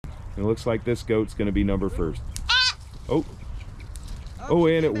And it looks like this goat's gonna be number first. Oh,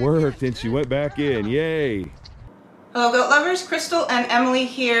 and it worked, and she went back in. Yay! Hello goat lovers, Crystal and Emily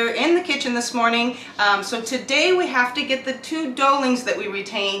here in the kitchen this morning. So today we have to get the 2 Doelings that we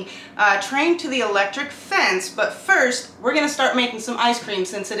retained trained to the electric fence, but first we're going to start making some ice cream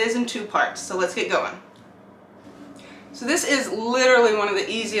since it is in 2 parts. So let's get going. So this is literally one of the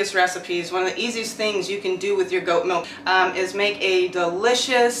easiest recipes, one of the easiest things you can do with your goat milk is make a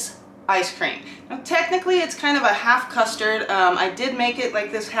delicious ice cream. Now technically it's kind of a half custard. I did make it like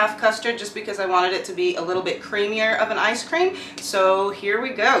this half custard just because I wanted it to be a little bit creamier of an ice cream. So here we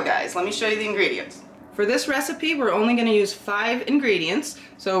go, guys. Let me show you the ingredients. For this recipe we're only going to use 5 ingredients.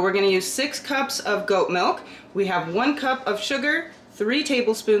 So we're going to use 6 cups of goat milk. We have 1 cup of sugar, 3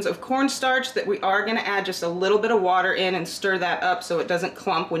 tablespoons of cornstarch that we are going to add just a little bit of water in and stir that up so it doesn't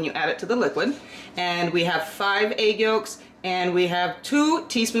clump when you add it to the liquid. And we have 5 egg yolks, and we have 2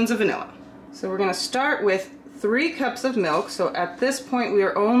 teaspoons of vanilla. So we're going to start with 3 cups of milk. So at this point we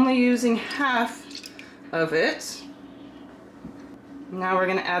are only using half of it. Now we're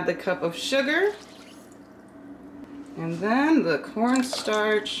going to add the cup of sugar, and then the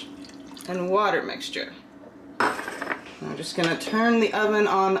cornstarch and water mixture. I'm just going to turn the oven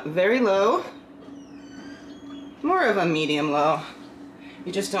on very low, more of a medium low.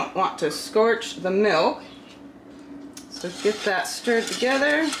 You just don't want to scorch the milk. So get that stirred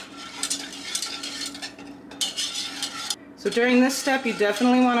together. So during this step you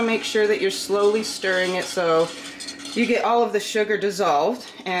definitely want to make sure that you're slowly stirring it so you get all of the sugar dissolved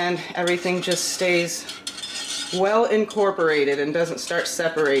and everything just stays well incorporated and doesn't start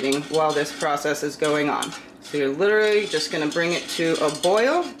separating while this process is going on. So you're literally just going to bring it to a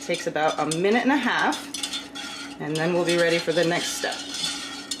boil. It takes about 1.5 minutes, and then we'll be ready for the next step.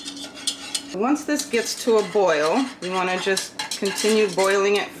 Once this gets to a boil, we want to just continue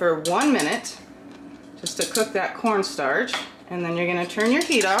boiling it for 1 minute just to cook that cornstarch, and then you're going to turn your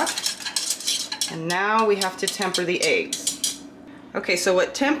heat off, and now we have to temper the eggs. Okay, so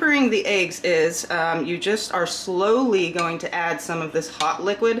what tempering the eggs is, you just are slowly going to add some of this hot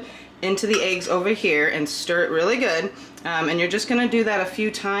liquid into the eggs over here and stir it really good, and you're just going to do that a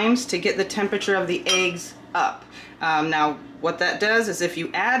few times to get the temperature of the eggs up. Now what that does is if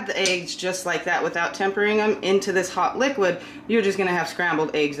you add the eggs just like that without tempering them into this hot liquid, you're just going to have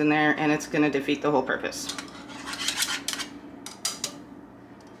scrambled eggs in there and it's going to defeat the whole purpose.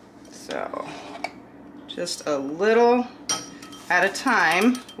 So just a little at a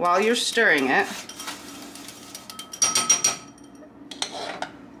time while you're stirring it.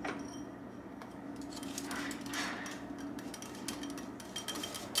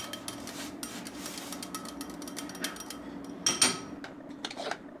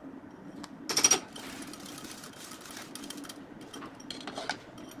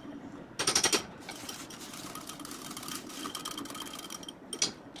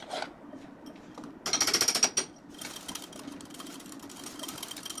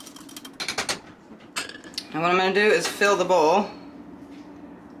 And what I'm going to do is fill the bowl,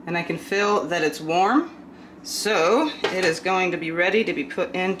 and I can feel that it's warm, so it is going to be ready to be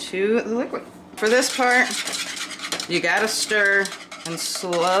put into the liquid. For this part, you got to stir and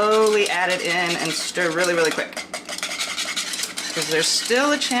slowly add it in and stir really, really quick, because there's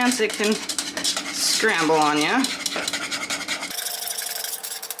still a chance it can scramble on you.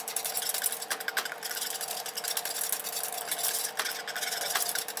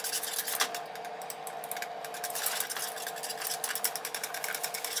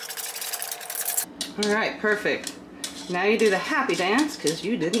 Alright, perfect. Now you do the happy dance because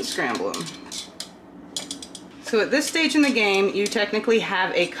you didn't scramble them. So at this stage in the game, you technically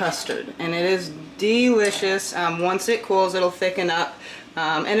have a custard, and it is delicious. Once it cools, it'll thicken up,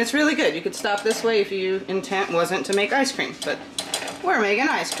 and it's really good. You could stop this way if your intent wasn't to make ice cream, but we're making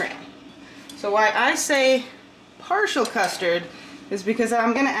ice cream. So why I say partial custard is because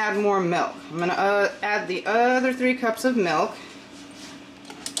I'm going to add more milk. I'm going to add the other 3 cups of milk.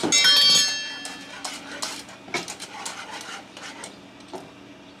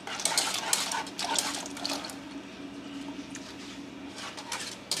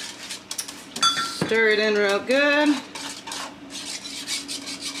 Stir it in real good.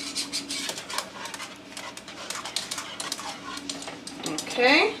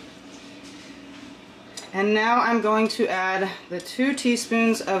 Okay. And now I'm going to add the 2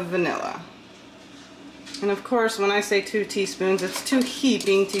 teaspoons of vanilla. And of course, when I say 2 teaspoons, it's 2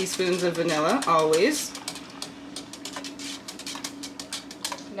 heaping teaspoons of vanilla, always.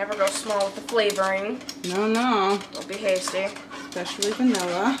 Never go small with the flavoring. No, no. Don't be hasty. Especially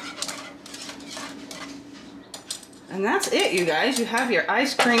vanilla. And that's it, you guys. You have your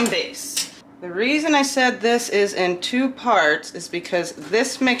ice cream base. The reason I said this is in 2 parts is because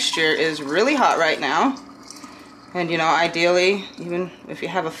this mixture is really hot right now. And you know, ideally, even if you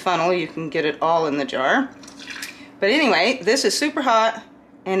have a funnel, you can get it all in the jar. But anyway, this is super hot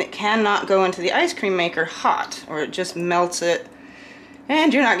and it cannot go into the ice cream maker hot or it just melts it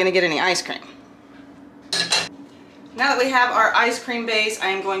and you're not gonna get any ice cream. Now that we have our ice cream base, I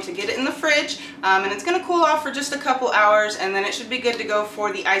am going to get it in the fridge and it's gonna cool off for just a couple hours and then it should be good to go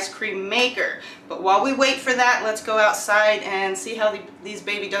for the ice cream maker. But while we wait for that, let's go outside and see how these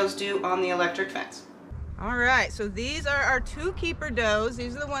baby does do on the electric fence. All right, so these are our 2 keeper does.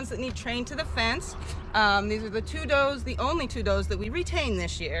 These are the ones that need trained to the fence. These are the 2 does, the only 2 does that we retain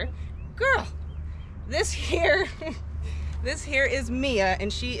this year. Girl, this here is Mia,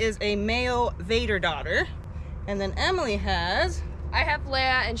 and she is a male Vader daughter. And then Emily has... I have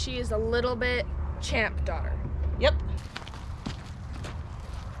Leia, and she is a little bit champ daughter. Yep.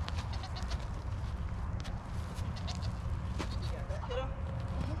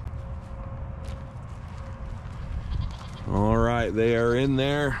 All right, they are in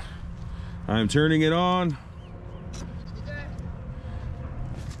there. I'm turning it on.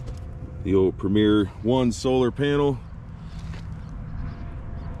 The old Premier 1 solar panel.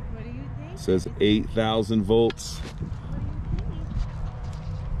 What do you think? Says 8,000 volts.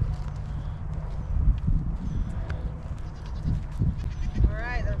 All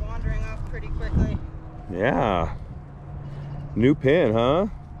right, they're wandering off pretty quickly. Yeah. New pin, huh?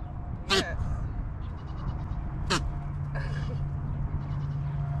 Yes.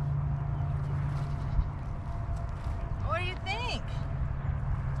 What do you think?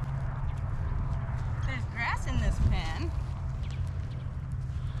 There's grass in this pen.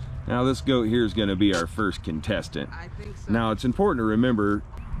 Now this goat here is going to be our first contestant. I think so. Now it's important to remember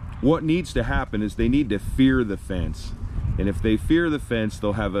what needs to happen is they need to fear the fence. And if they fear the fence,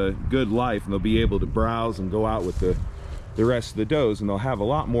 they'll have a good life and they'll be able to browse and go out with the rest of the does and they'll have a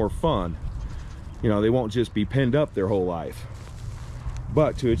lot more fun. You know, they won't just be penned up their whole life.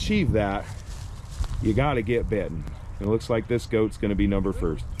 But to achieve that, you got to get bitten. And it looks like this goat's going to be number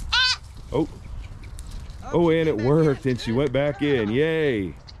first. Oh, and it worked and she went back in.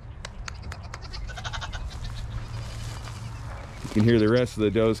 Yay. You can hear the rest of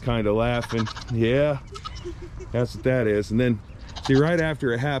the does kind of laughing. Yeah, that's what that is. And then see, right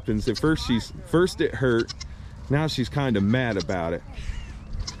after it happens, at first it hurt. Now she's kind of mad about it.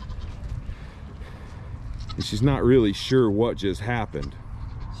 And she's not really sure what just happened.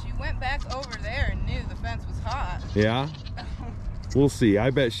 She went back over there and knew the fence was hot. Yeah? We'll see. I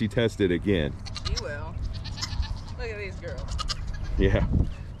bet she tested again. She will. Look at these girls. Yeah.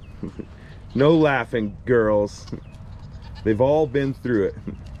 No laughing, girls. They've all been through it.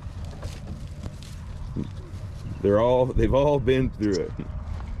 They've all been through it.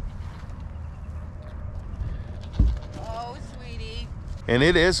 Oh, sweetie. And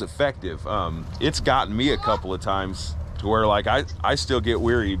it is effective. It's gotten me a couple of times to where like I still get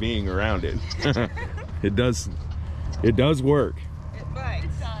weary being around it. It does work. It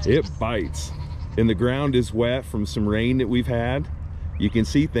bites. It bites. And the ground is wet from some rain that we've had. You can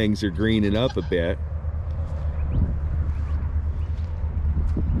see things are greening up a bit.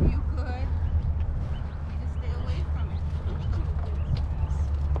 You could. You just stay away from it.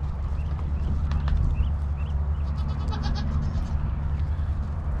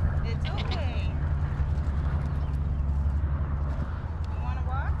 It's okay. You want to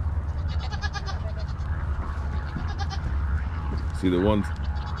walk? See, the one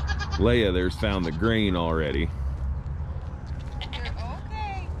Leia there's found the grain already.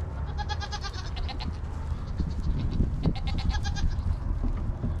 Okay.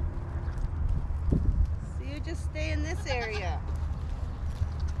 So you just stay in this area.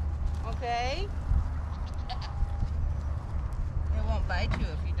 Okay? It won't bite you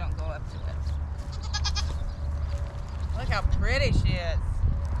if you don't go up to it. Look how pretty she is.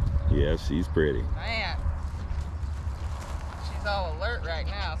 Yeah, she's pretty. Man. She's all alert right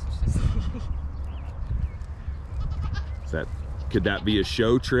now, so she's Could that be a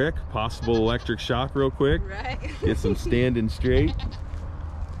show trick? Possible electric shock real quick? right. Get some standing straight.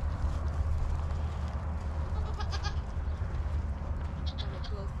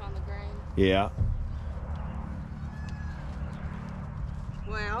 On the grain. Yeah.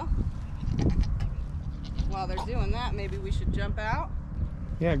 Well, while they're doing that, maybe we should jump out.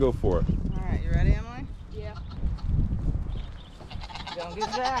 Yeah, go for it. All right, you ready, Emily? Yeah. Don't get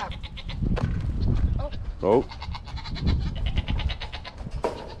zapped. Oh.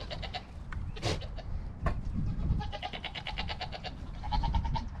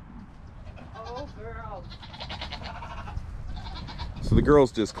 Oh, girl.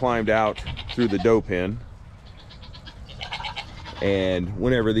 girls just climbed out through the doe pen. And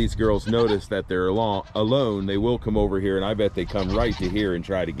whenever these girls notice that they're alone, they will come over here, and I bet they come right to here and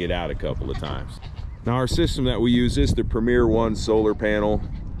try to get out a couple of times. Now our system that we use is the Premier One solar panel.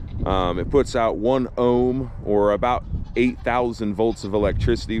 It puts out 1 ohm or about 8,000 volts of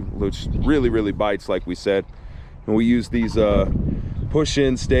electricity, which really bites, like we said. And we use these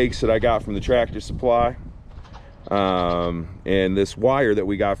push-in stakes that I got from the Tractor Supply, and this wire that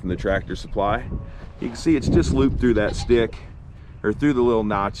we got from the Tractor Supply. You can see it's just looped through that stick, or through the little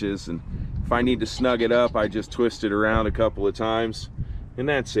notches, and if I need to snug it up, I just twist it around a couple of times, and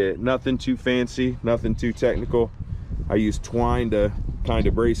that's it. Nothing too fancy, nothing too technical. I use twine to kind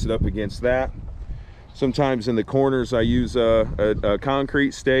of brace it up against that. Sometimes in the corners I use a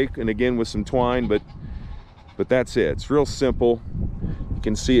concrete stake, and again with some twine, but that's it. It's real simple. You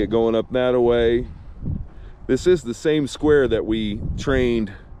can see it going up that way. This is the same square that we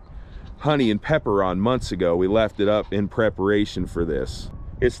trained Honey and Pepper on months ago. We left it up in preparation for this.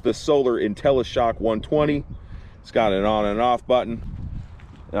 It's the Solar IntelliShock 120. It's got an on and off button.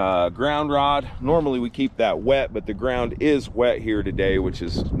 Ground rod, normally we keep that wet, but the ground is wet here today, which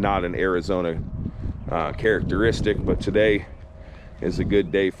is not an Arizona characteristic, but today is a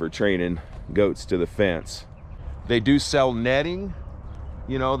good day for training goats to the fence. They do sell netting,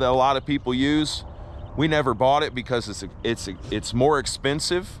 you know, that a lot of people use. We never bought it because it's more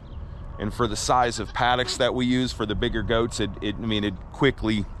expensive, and for the size of paddocks that we use for the bigger goats, it'd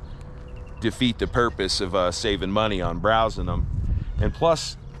quickly defeat the purpose of saving money on browsing them. And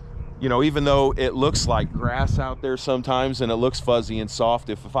plus, you know, even though it looks like grass out there sometimes and it looks fuzzy and soft,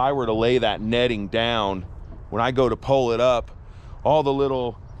 if I were to lay that netting down, when I go to pull it up, all the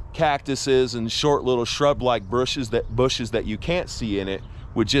little cactuses and short little shrub-like bushes that you can't see in it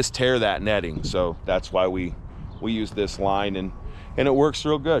would just tear that netting. So that's why we use this line, and it works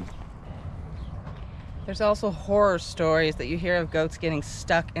real good. There's also horror stories that you hear of goats getting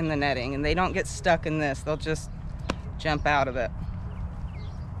stuck in the netting, and they don't get stuck in this. They'll just jump out of it.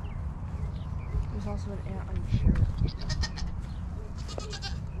 There's also an ant on your shirt.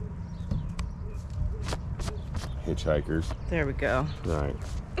 Hitchhikers. There we go. All right.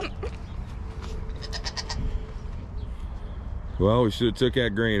 Well, we should have took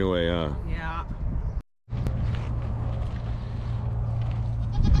that grain away, huh? Yeah.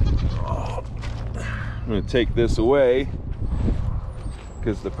 I'm going to take this away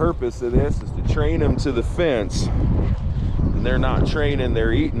because the purpose of this is to train them to the fence, and they're not training,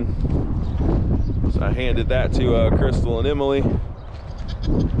 they're eating. So I handed that to Crystal and Emily.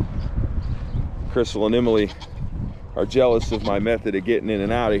 Crystal and Emily are jealous of my method of getting in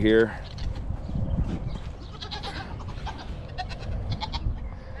and out of here.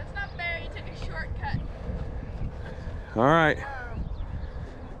 That's not fair, you took a shortcut. All right.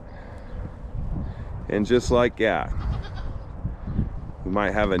 And just like that, we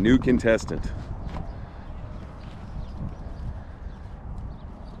might have a new contestant.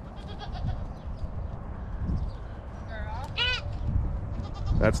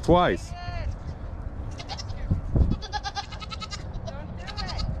 That's twice.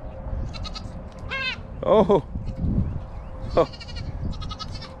 Oh. Oh.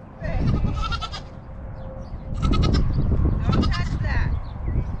 Don't touch that.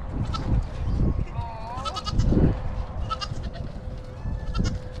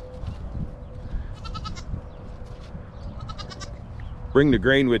 Bring the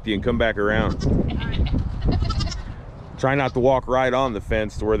grain with you and come back around. Try not to walk right on the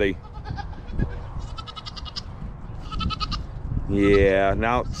fence to where they... Yeah,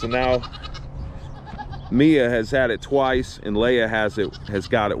 now Mia has had it twice and Leia has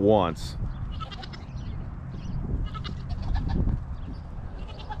got it once.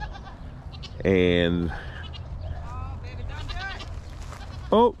 And Oh, baby, don't do it.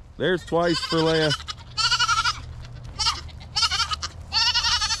 oh, there's twice for Leia.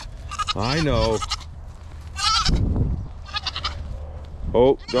 I know.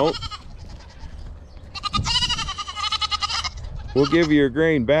 Oh, don't. We'll give you your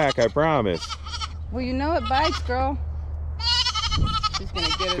grain back, I promise. Well, you know it bites, girl. She's gonna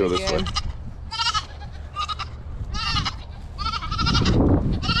get it Go this again. way.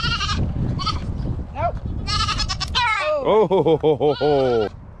 Nope. Oh,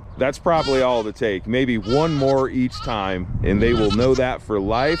 that's probably all to take. Maybe one more each time, and they will know that for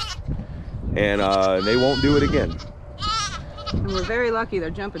life, and they won't do it again. And we're very lucky they're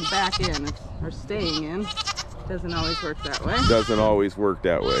jumping back in or staying in. Doesn't always work that way. Doesn't always work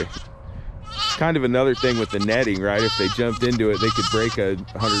that way. Kind of another thing with the netting, right? If they jumped into it, they could break a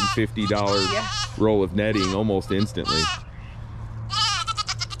 $150 roll of netting almost instantly.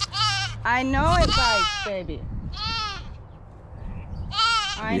 I know it bites, baby.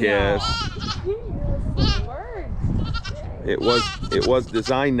 I Yes. Words. It was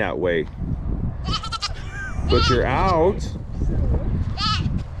designed that way. But you're out.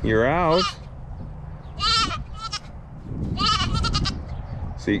 You're out.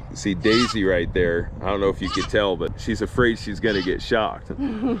 See Daisy right there. I don't know if you could tell, but she's afraid she's gonna get shocked.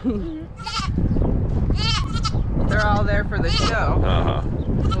 They're all there for the show. Uh-huh.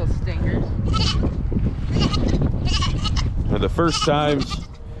 Little stinkers. Now the first times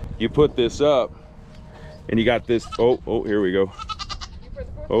you put this up and you got this, oh, here we go.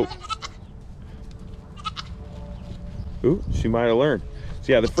 Oh. Ooh, she might have learned.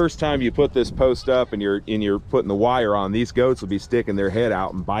 So yeah, the first time you put this post up and you're putting the wire on, these goats will be sticking their head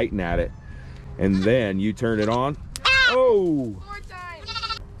out and biting at it. And then you turn it on. Oh! 4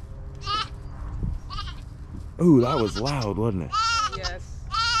 times. Ooh, that was loud, wasn't it? Yes.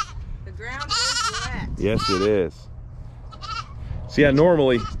 The ground is wet. Yes, it is. So yeah,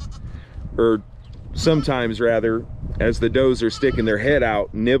 normally, or sometimes rather, as the does are sticking their head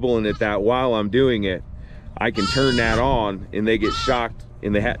out, nibbling at that while I'm doing it, I can turn that on and they get shocked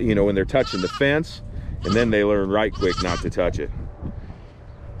in the, you know, when they're touching the fence, and then they learn right quick not to touch it.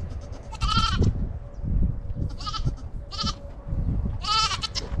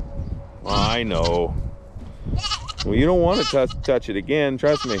 I know. Well, you don't want to touch it again,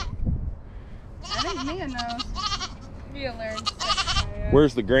 trust me. I think Mia knows. Mia learned.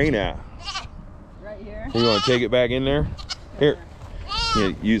 Where's the grain at? Right here. You want to take it back in there? Here.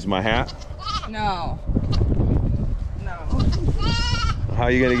 You use my hat? No. No. How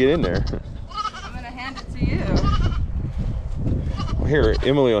are you going to get in there? I'm going to hand it to you. Well, here,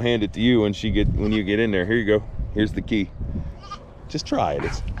 Emily will hand it to you when you get in there. Here you go. Here's the key. Just try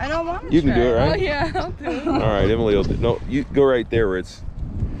it. I don't want to You can do it, right? Oh yeah, I'll do it. All right, Emily will do. No, you go right there where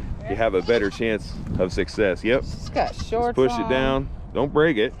you have a better chance of success. Yep. It's got shorts Push on. it down. Don't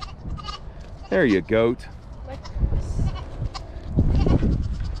break it. There you go. Like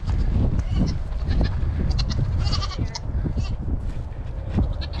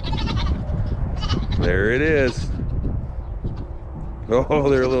There it is. Oh,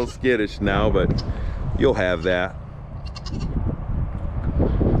 they're a little skittish now, but you'll have that.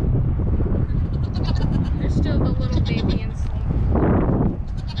 There's still the little baby in sleep.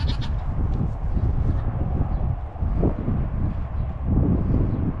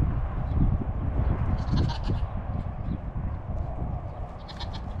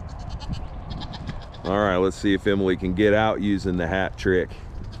 All right, let's see if Emily can get out using the hat trick.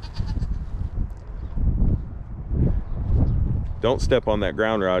 Don't step on that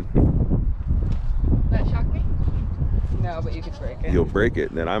ground rod. That shocked me? No, but you could break it. You'll break it,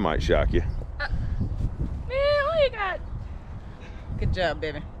 and then I might shock you. Man, oh my god. Good job,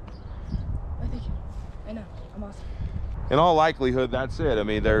 baby. I think I know. I'm awesome. In all likelihood, that's it. I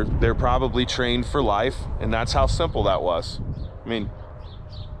mean, they're probably trained for life, and that's how simple that was. I mean,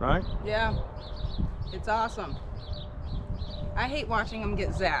 right? Yeah. It's awesome. I hate watching them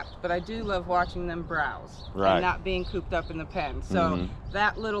get zapped, but I do love watching them browse. Right. And not being cooped up in the pen. So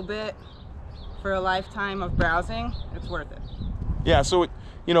that little bit for a lifetime of browsing, it's worth it. Yeah, so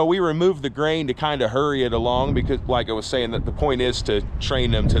we remove the grain to kind of hurry it along because, like I was saying, that the point is to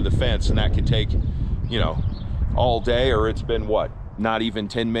train them to the fence, and that could take, all day, or it's been what, not even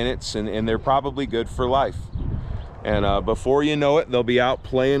 10 minutes, and they're probably good for life. And before you know it, they'll be out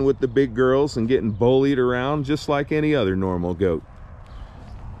playing with the big girls and getting bullied around just like any other normal goat.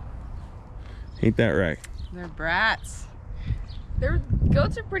 Ain't that right? They're brats.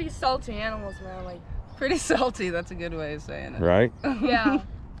 Goats are pretty salty animals, man. Like, Pretty salty, that's a good way of saying it. Right? yeah.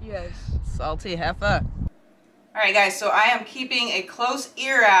 Yes. Salty heifer. All right, guys, so I am keeping a close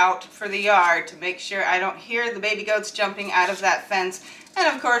ear out for the yard to make sure I don't hear the baby goats jumping out of that fence. And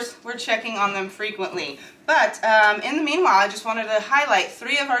of course, we're checking on them frequently. But in the meanwhile, I just wanted to highlight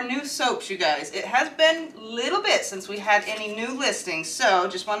 3 of our new soaps, you guys. It has been a little bit since we had any new listings, so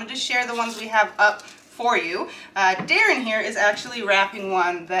just wanted to share the ones we have up for you. Darren here is actually wrapping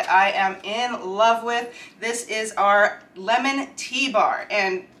one that I am in love with. This is our lemon tea bar,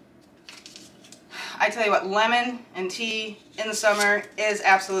 and I tell you what, lemon and tea in the summer is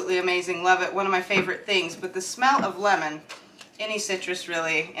absolutely amazing. Love it. One of my favorite things. But the smell of lemon, any citrus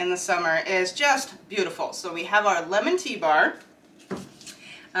really, in the summer is just beautiful. So we have our lemon tea bar.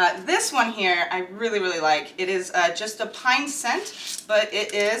 This one here I really, really like. It is just a pine scent, but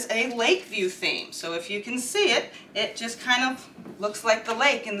it is a Lakeview theme. So if you can see it, it just kind of looks like the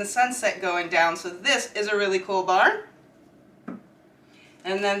lake and the sunset going down. So this is a really cool bar.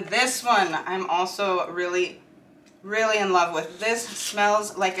 And then this one I'm also really really in love with. This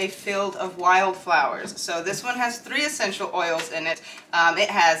smells like a field of wildflowers. So this one has 3 essential oils in it. It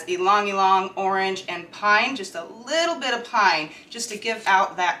has ylang ylang, orange, and pine, just a little bit of pine, just to give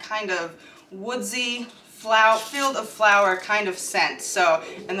out that kind of woodsy, field of flower kind of scent. So,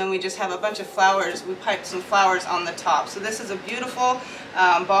 and then we just have a bunch of flowers. We piped some flowers on the top. So this is a beautiful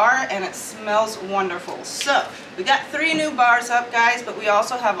bar, and it smells wonderful. So we got 3 new bars up, guys, but we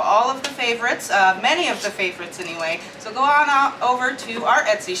also have all of the favorites, many of the favorites anyway. So go on out over to our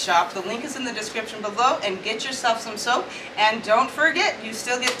Etsy shop. The link is in the description below, and get yourself some soap. And don't forget, you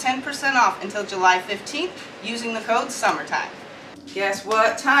still get 10% off until July 15th using the code SUMMERTIME. Guess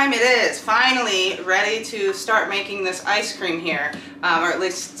what time it is? Finally ready to start making this ice cream here, or at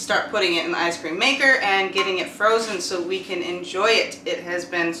least start putting it in the ice cream maker and getting it frozen so we can enjoy it. It has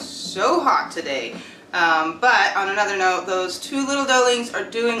been so hot today. But on another note, those 2 little Doelings are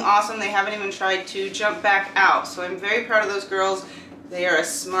doing awesome. They haven't even tried to jump back out, so I'm very proud of those girls. They are a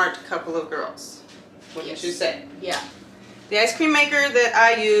smart couple of girls. Wouldn't you say? Yeah. The ice cream maker that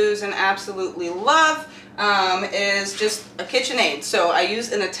I use and absolutely love is just a KitchenAid. So I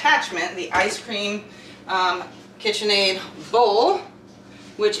use an attachment, the ice cream KitchenAid bowl,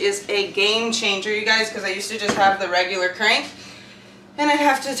 which is a game changer, you guys, because I used to just have the regular crank, and I'd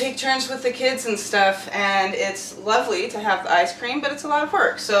have to take turns with the kids and stuff, and it's lovely to have the ice cream, but it's a lot of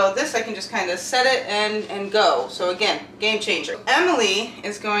work. So this, I can just kind of set it and go. So again, game changer. Emily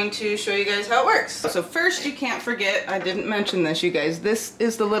is going to show you guys how it works. So first, you can't forget, I didn't mention this, you guys, this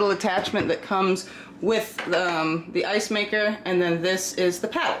is the little attachment that comes with the ice maker, and then this is the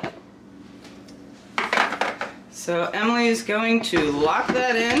paddle. So Emily's going to lock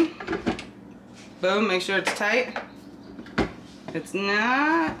that in. Boom, make sure it's tight. It's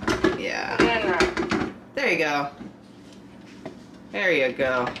not, yeah. There you go. There you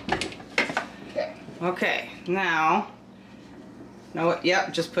go. Okay. Okay, now,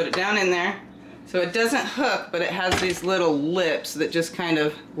 yep, just put it down in there. So it doesn't hook, but it has these little lips that just kind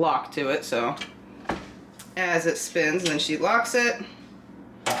of lock to it, so as it spins, and then she locks it.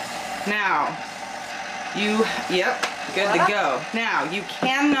 Now, yep, good to go. Now, you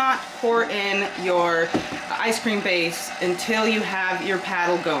cannot pour in your ice cream base until you have your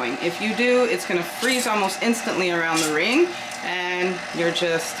paddle going. If you do, it's gonna freeze almost instantly around the ring, and you're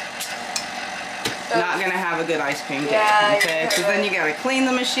just not gonna have a good ice cream day, okay? Because then you gotta clean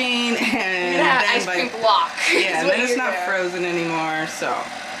the machine, and you're gonna have ice cream block. Yeah, and then it's not frozen anymore, so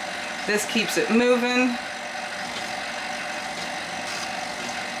this keeps it moving.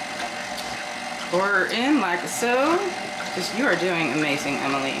 Pour her in like so. Because you are doing amazing,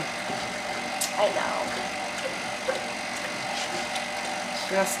 Emily. I know.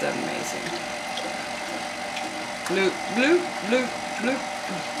 Just amazing. Bloop, bloop, bloop, bloop.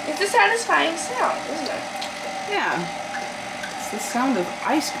 It's a satisfying sound, isn't it? Yeah. It's the sound of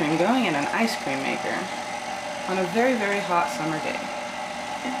ice cream going in an ice cream maker on a very, very hot summer day.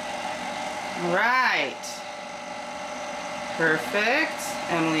 All right. Perfect.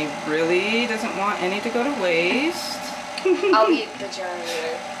 Emily really doesn't want any to go to waste. I'll eat the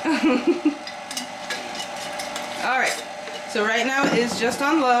generator. Alright, so right now it is just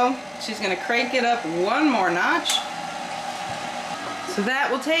on low. She's going to crank it up 1 more notch. So that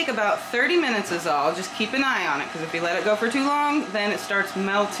will take about 30 minutes is all. Just keep an eye on it, because if you let it go for too long, then it starts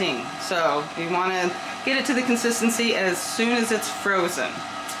melting. So you want to get it to the consistency as soon as it's frozen.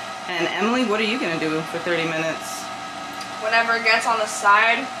 And Emily, what are you going to do for 30 minutes? Whenever it gets on the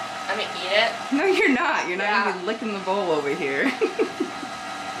side, I'm gonna eat it. No, you're not. You're not even licking the bowl over here.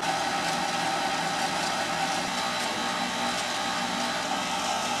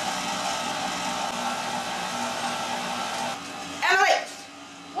 Emily!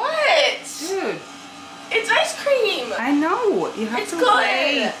 What? Dude. It's ice cream. I know. You have it's to good.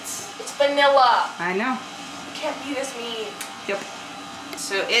 wait. It's vanilla. I know. You can't be this mean. Yep.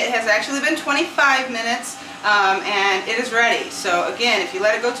 So it has actually been 25 minutes. And it is ready. So again, if you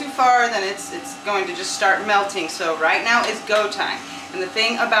let it go too far, then it's going to just start melting. So right now is go time. And the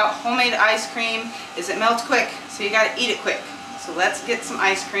thing about homemade ice cream is it melts quick, so you gotta eat it quick. So let's get some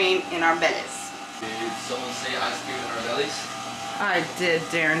ice cream in our bellies. Did someone say ice cream in our bellies? I did,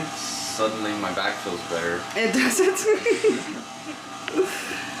 Darren. Suddenly my back feels better. It doesn't.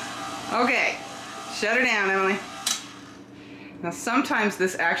 Okay, shut her down, Emily. Now sometimes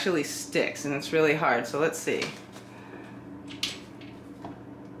this actually sticks and it's really hard, so let's see.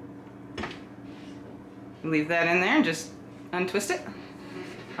 Leave that in there and just untwist it.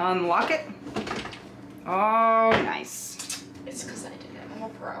 Unlock it. Oh, nice. It's because I did it. I'm a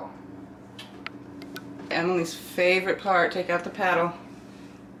pro. Emily's favorite part, take out the paddle.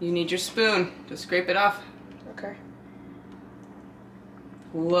 You need your spoon to scrape it off. Okay.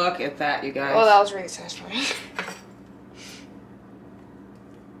 Look at that, you guys. Oh, that was really satisfying.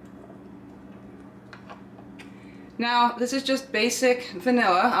 Now, this is just basic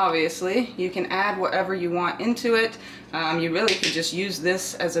vanilla, obviously. You can add whatever you want into it. You really could just use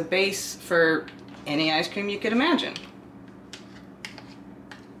this as a base for any ice cream you could imagine.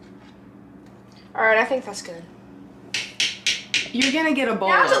 Alright, I think that's good. You're gonna get a bowl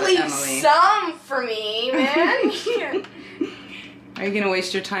You have of to it, leave Emily. some for me, man. Are you gonna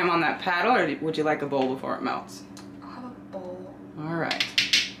waste your time on that paddle, or would you like a bowl before it melts? I'll have a bowl. Alright.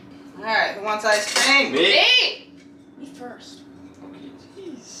 Alright, who wants ice cream? Me. Hey! Me first. Okay,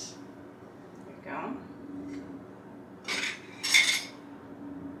 jeez. There you go.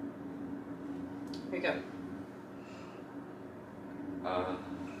 Here you go.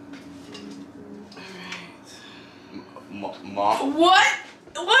 Mom. What?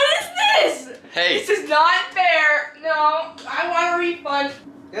 What is this? Hey. This is not fair. No, I want a refund.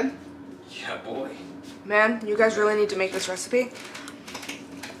 Good? Yeah, boy. Man, you guys really need to make this recipe.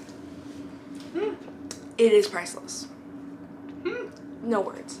 It is priceless. No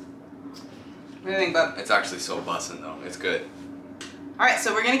words. What do you think, bub? It's actually so bussin' though. It's good. Alright,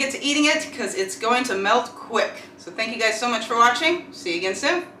 so we're gonna get to eating it because it's going to melt quick. So thank you guys so much for watching. See you again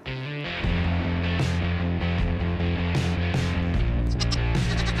soon.